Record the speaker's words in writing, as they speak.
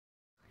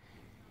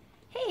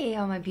Hey,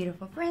 all my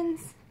beautiful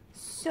friends.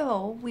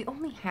 So we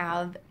only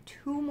have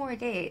 2 more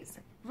days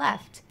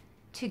left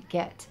to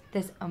get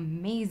this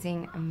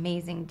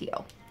amazing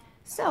deal.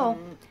 So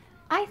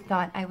I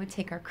thought I would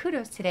take our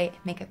kudos today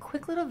and make a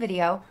quick little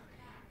video,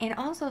 and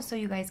also so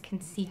you guys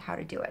can see how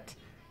to do it.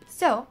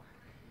 So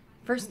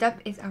first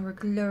up is our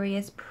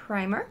glorious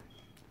primer.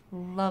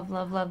 Love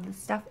this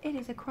stuff. It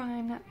is a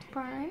crime not to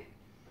prime.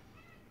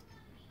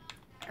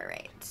 All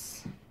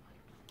right,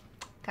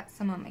 got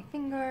some on my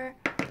finger.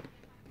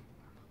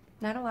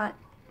 Not a lot.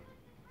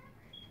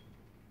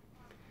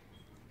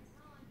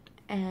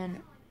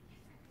 And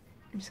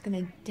I'm just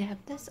gonna dab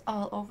this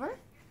all over.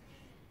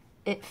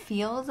 It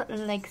feels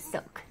like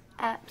silk.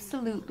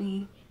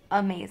 Absolutely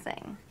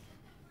amazing.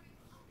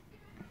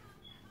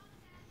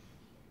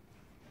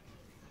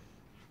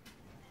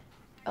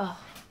 Oh,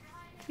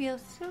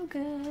 feels so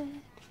good.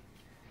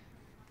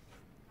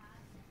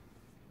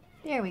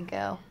 There we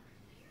go.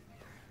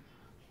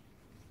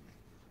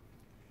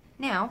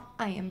 Now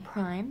I am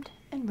primed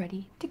and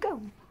ready to go.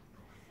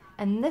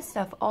 And this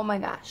stuff, oh my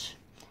gosh,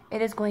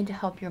 it is going to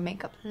help your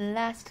makeup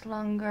last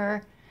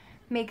longer,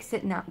 makes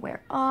it not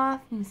wear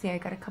off. You can see I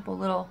got a couple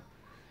little,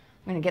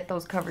 I'm gonna get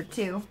those covered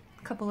too,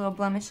 a couple little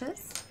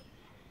blemishes.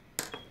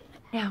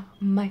 Now,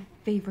 my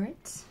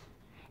favorite,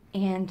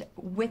 and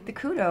with the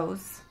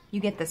kudos, you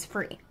get this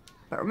free.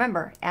 But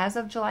remember, as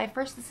of July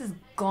 1st, this is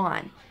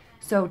gone.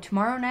 So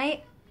tomorrow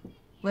night,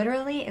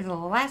 literally, is the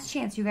last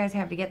chance you guys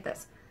have to get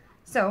this.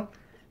 So,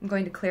 I'm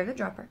going to clear the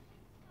dropper,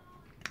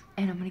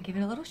 and I'm going to give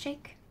it a little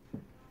shake,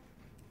 and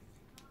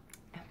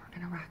we're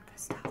going to rock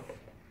this stuff.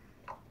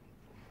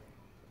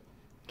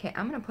 Okay,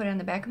 I'm going to put it on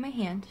the back of my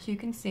hand so you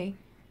can see.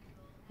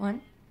 1,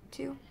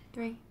 2,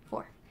 3,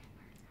 4.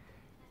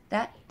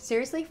 That,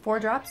 seriously, 4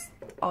 drops,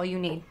 all you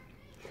need.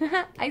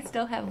 I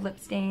still have lip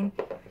stain.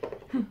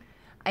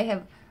 I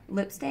have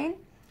lip stain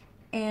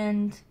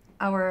and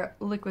our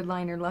liquid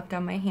liner left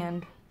on my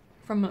hand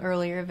from an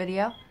earlier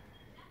video.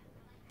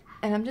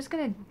 And I'm just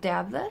going to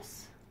dab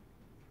this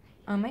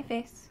on my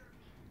face.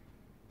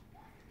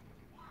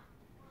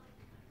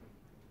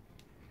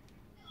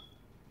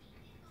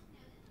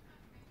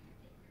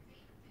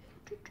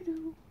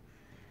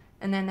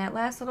 And then that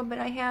last little bit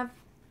I have,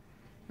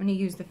 I'm going to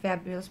use the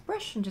fabulous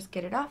brush and just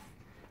get it off.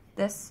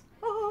 This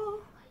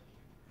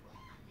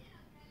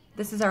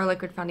is our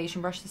liquid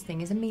foundation brush. This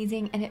thing is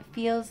amazing, and it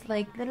feels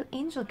like little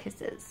angel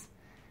kisses.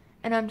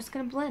 And I'm just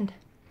going to blend.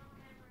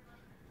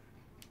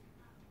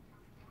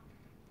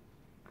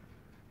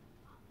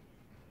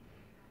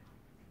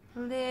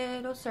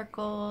 Little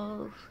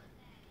circles.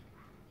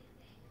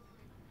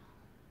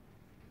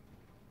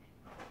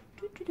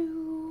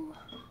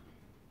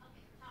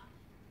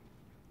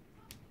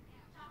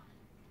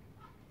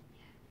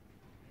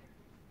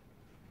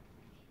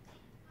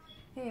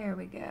 There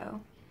we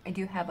go. I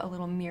do have a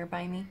little mirror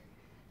by me,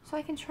 so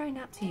I can try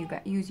not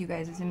to use you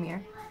guys as a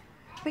mirror.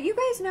 But you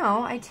guys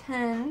know I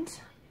tend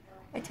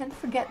to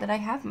forget that I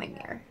have my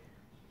mirror.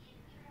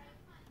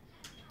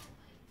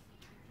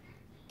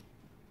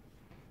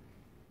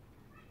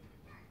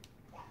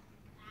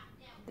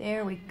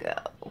 There we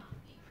go.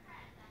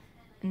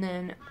 And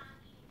then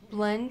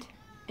blend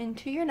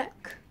into your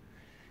neck,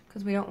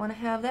 because we don't want to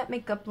have that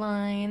makeup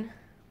line.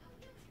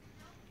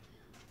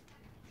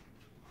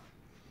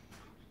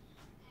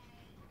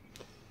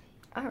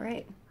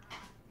 Alright,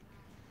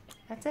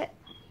 that's it.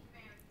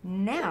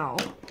 Now,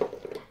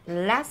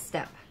 last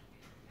step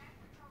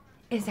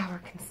is our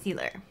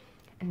concealer.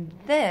 And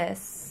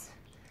this,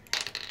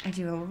 I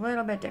do a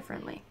little bit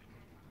differently.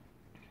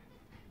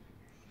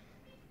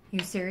 You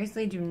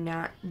seriously do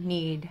not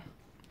need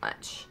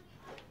much.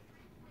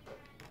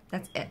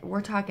 That's it.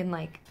 We're talking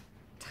like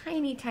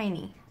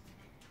tiny.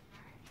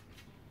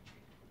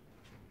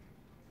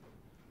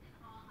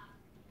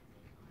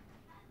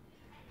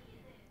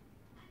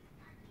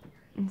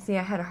 And see,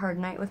 I had a hard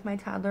night with my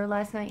toddler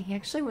last night. He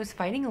actually was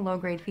fighting a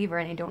low-grade fever,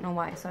 and I don't know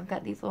why. So I've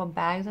got these little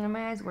bags under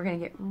my eyes. We're going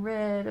to get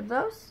rid of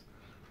those.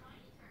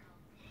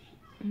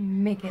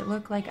 Make it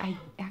look like I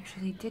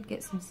actually did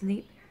get some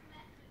sleep.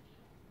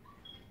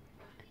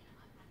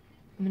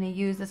 I'm going to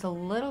use this a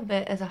little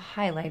bit as a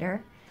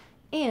highlighter,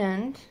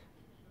 and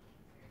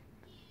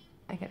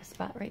I got a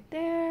spot right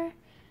there,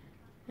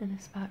 and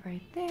a spot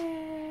right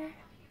there,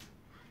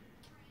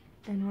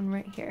 and one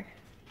right here.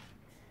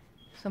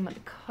 So I'm going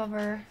to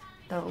cover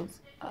those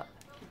up.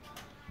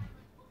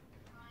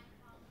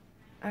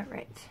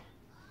 Alright.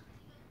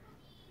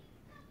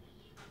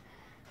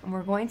 And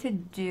we're going to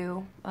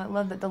do, I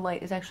love that the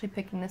light is actually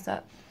picking this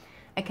up.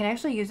 I can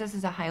actually use this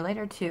as a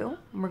highlighter too.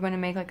 We're going to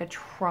make like a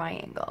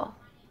triangle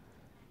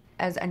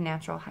as a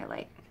natural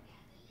highlight.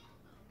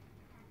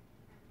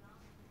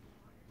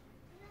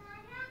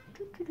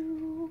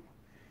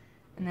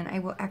 And then I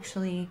will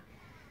actually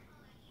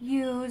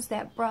use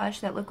that brush,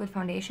 that liquid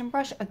foundation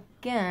brush,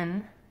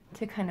 again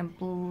to kind of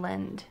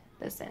blend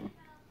this in.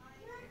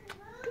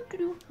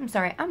 I'm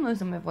sorry, I'm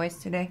losing my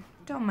voice today.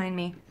 Don't mind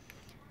me.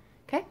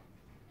 Okay?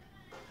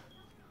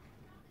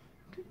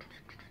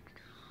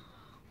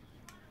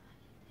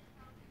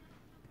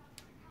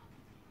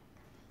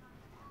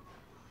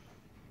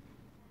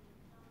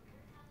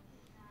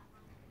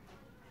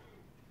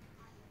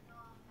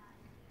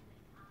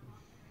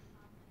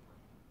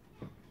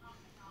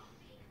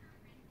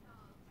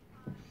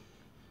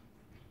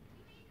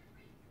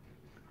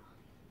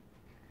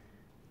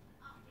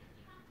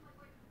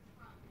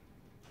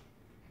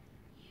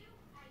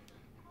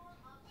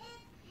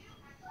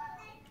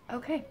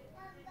 Okay.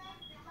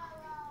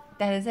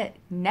 That is it.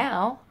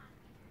 Now,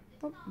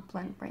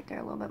 blend right there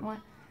a little bit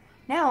more.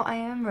 Now I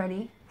am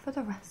ready for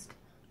the rest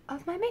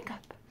of my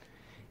makeup.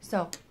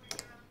 So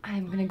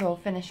I'm gonna go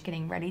finish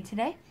getting ready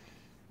today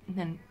and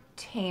then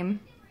tame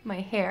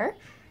my hair.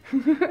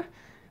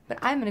 But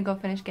I'm gonna go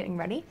finish getting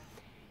ready.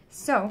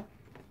 So,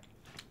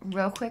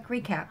 real quick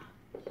recap.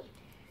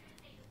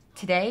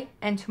 Today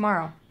and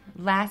tomorrow,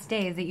 last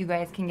days that you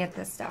guys can get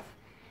this stuff.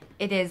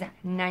 It is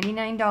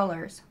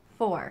 $99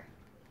 for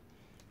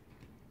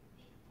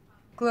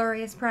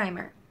Glorious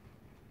Primer.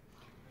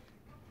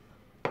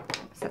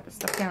 Set this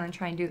stuff down and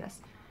try and do this.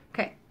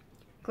 Okay,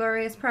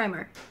 Glorious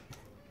Primer.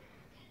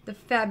 The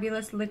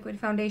Fabulous Liquid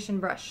Foundation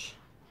Brush.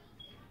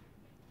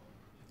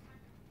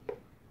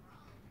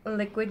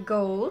 Liquid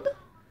Gold.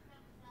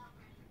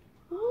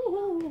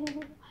 Ooh.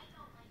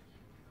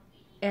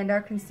 And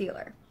our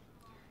concealer.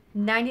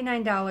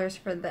 $99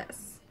 for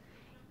this.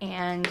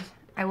 And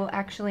I will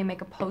actually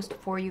make a post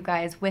for you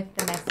guys with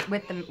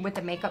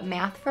the makeup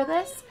math for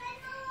this.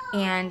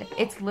 And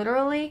it's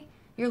literally,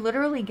 you're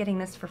literally getting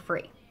this for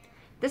free.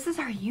 This is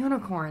our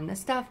unicorn. This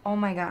stuff, oh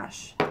my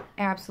gosh,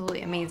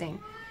 absolutely amazing.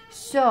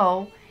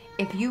 So,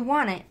 if you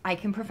want it, I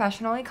can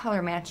professionally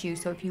color match you.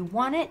 So if you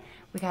want it,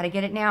 we gotta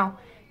get it now.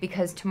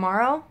 Because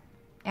tomorrow,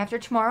 after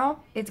tomorrow,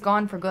 it's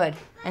gone for good.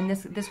 And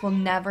this will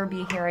never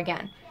be here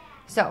again.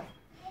 So,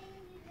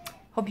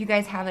 hope you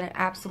guys have an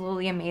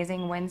absolutely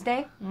amazing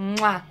Wednesday.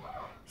 Mwah!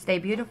 Stay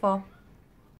beautiful.